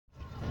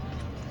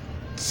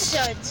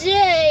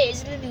Today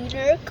is the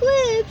lunar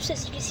eclipse.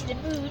 As you can see, the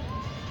moon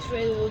is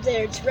right over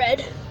there. It's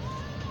red.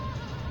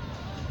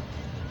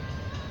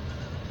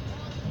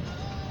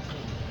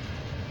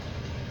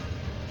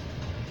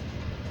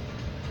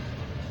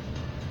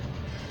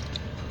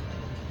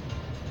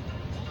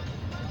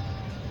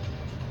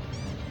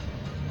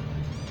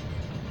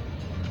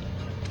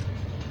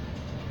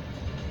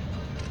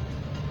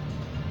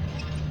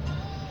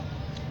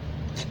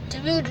 The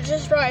moon is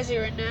just rising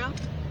right now.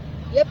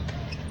 Yep.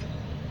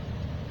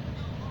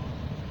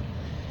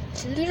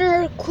 It's a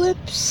lunar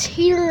eclipse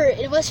here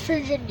in West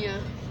Virginia.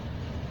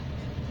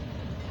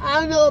 I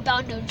don't know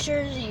about New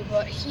Jersey,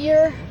 but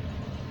here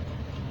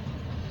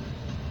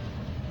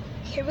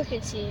we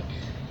can see it.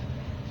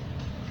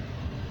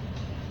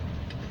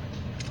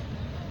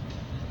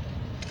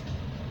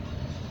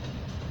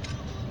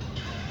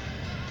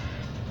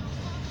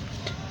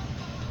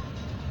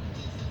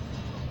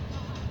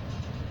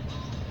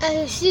 As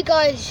you see,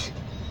 guys,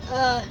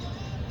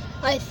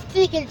 I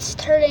think it's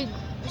turning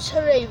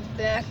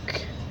back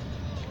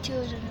to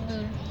the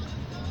moon.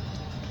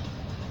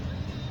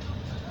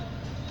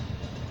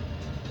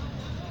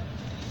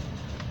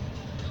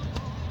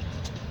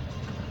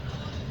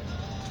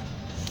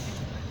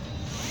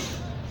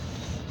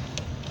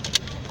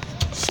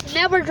 So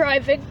now we're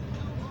driving.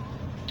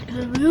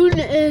 The moon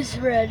is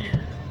red.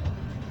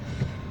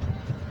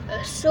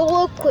 A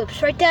solar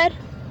eclipse, right, Dad?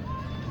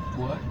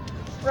 What?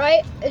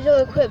 Right? It's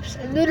an eclipse.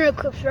 A lunar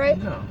eclipse, right?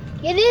 No.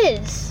 It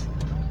is.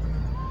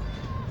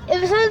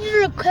 If it's not a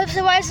lunar eclipse,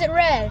 then why is it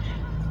red?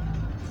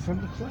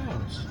 From the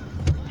clouds.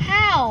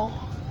 How?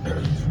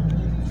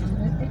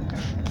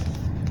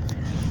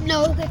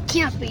 No, it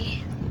can't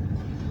be.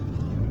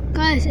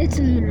 Guys, it's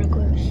a lunar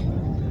eclipse.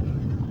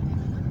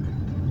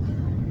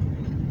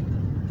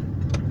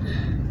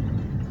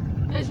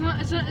 It's not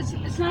Yes, a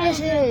lunar it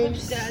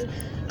eclipse, is. Dad.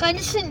 Guys,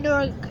 just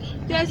ignore.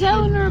 Dad, is that a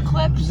lunar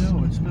eclipse?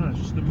 No, it's not. It's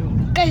just the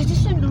moon. Guys,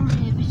 just ignore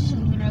him. It's just a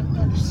lunar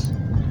eclipse.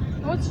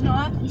 No, it's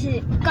not.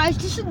 Guys,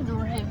 just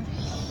ignore him.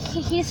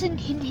 He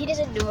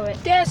doesn't know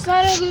it. Dad, it's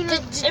not a lunar.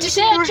 Just If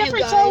ignore Dad, him,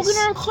 Jeffrey saw a guys.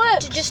 lunar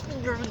eclipse. Just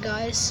ignore him,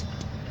 guys.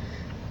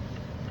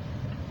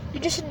 You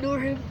just ignore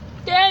him.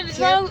 Dad, it's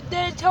Yeah. not.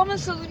 Dad, tell him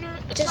it's a lunar.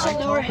 It's Just not a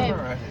ignore lunar. him.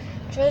 Alright.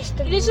 Just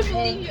He ignore doesn't him.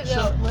 believe you So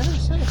though. let him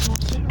say it.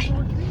 Don't say the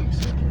wrong things.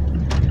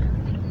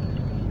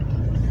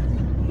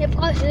 Yep,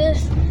 guys,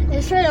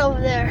 it's right over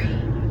there.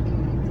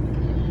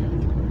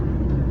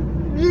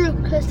 Lunar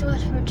eclipse in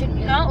West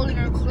Virginia. Not a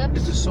lunar eclipse.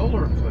 It's a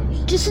solar eclipse.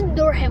 Just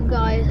ignore him,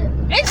 guys.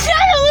 It's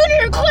not a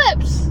lunar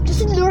eclipse.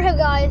 Just ignore him,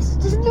 guys.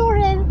 Just ignore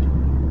him.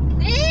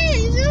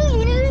 It's not a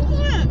lunar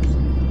eclipse.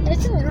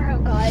 Just ignore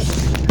him, guys.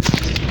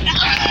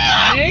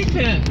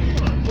 Nathan!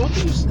 Come on, both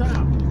of you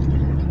stop.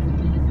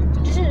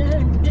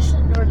 Just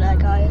ignore that,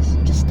 guys.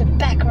 Just the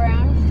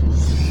background.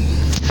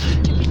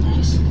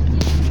 Nice.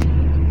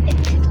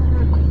 It's a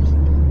lunar eclipse.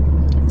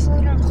 It's a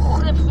lunar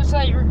eclipse, which I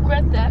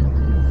regret that.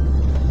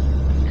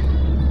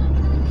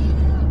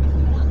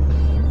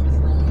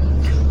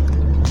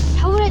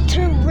 How would it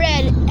turn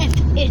red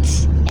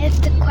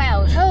if the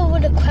clouds? How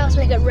would the clouds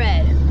make it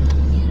red?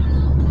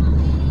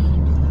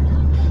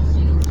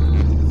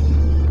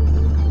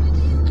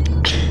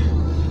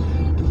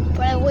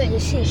 But I wait to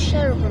see a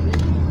shadow from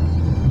it.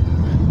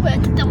 Wait, I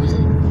think that was it.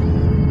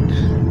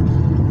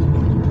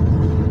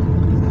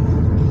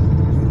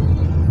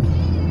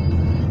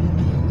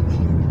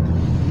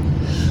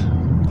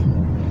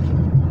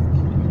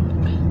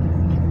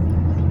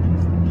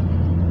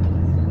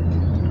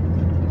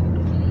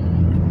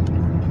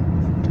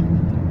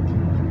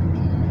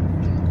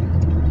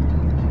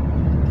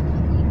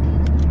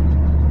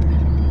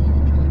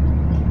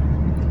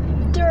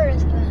 There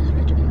is the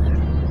right over there.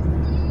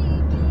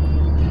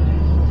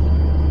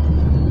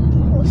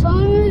 Well, so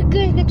I'm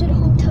gonna get to the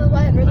hotel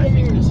while we're I think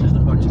getting this is the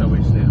hotel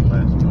we stayed at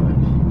last time.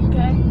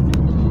 Okay.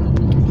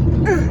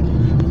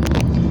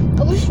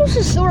 I wish it was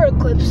a solar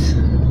eclipse.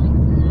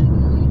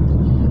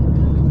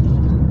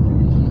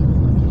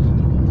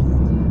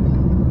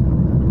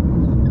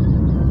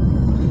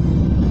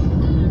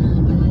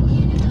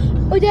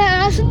 Oh, Dad,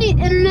 I also need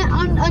internet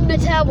on the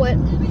tablet.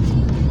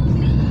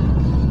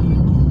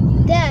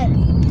 Dad.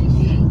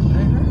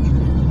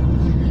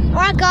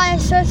 Alright,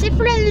 guys, so that's it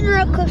for the lunar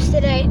eclipse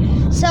today.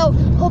 So,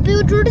 hope you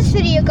enjoyed this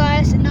video,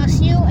 guys, and I'll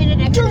see you in the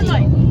next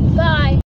video. Bye.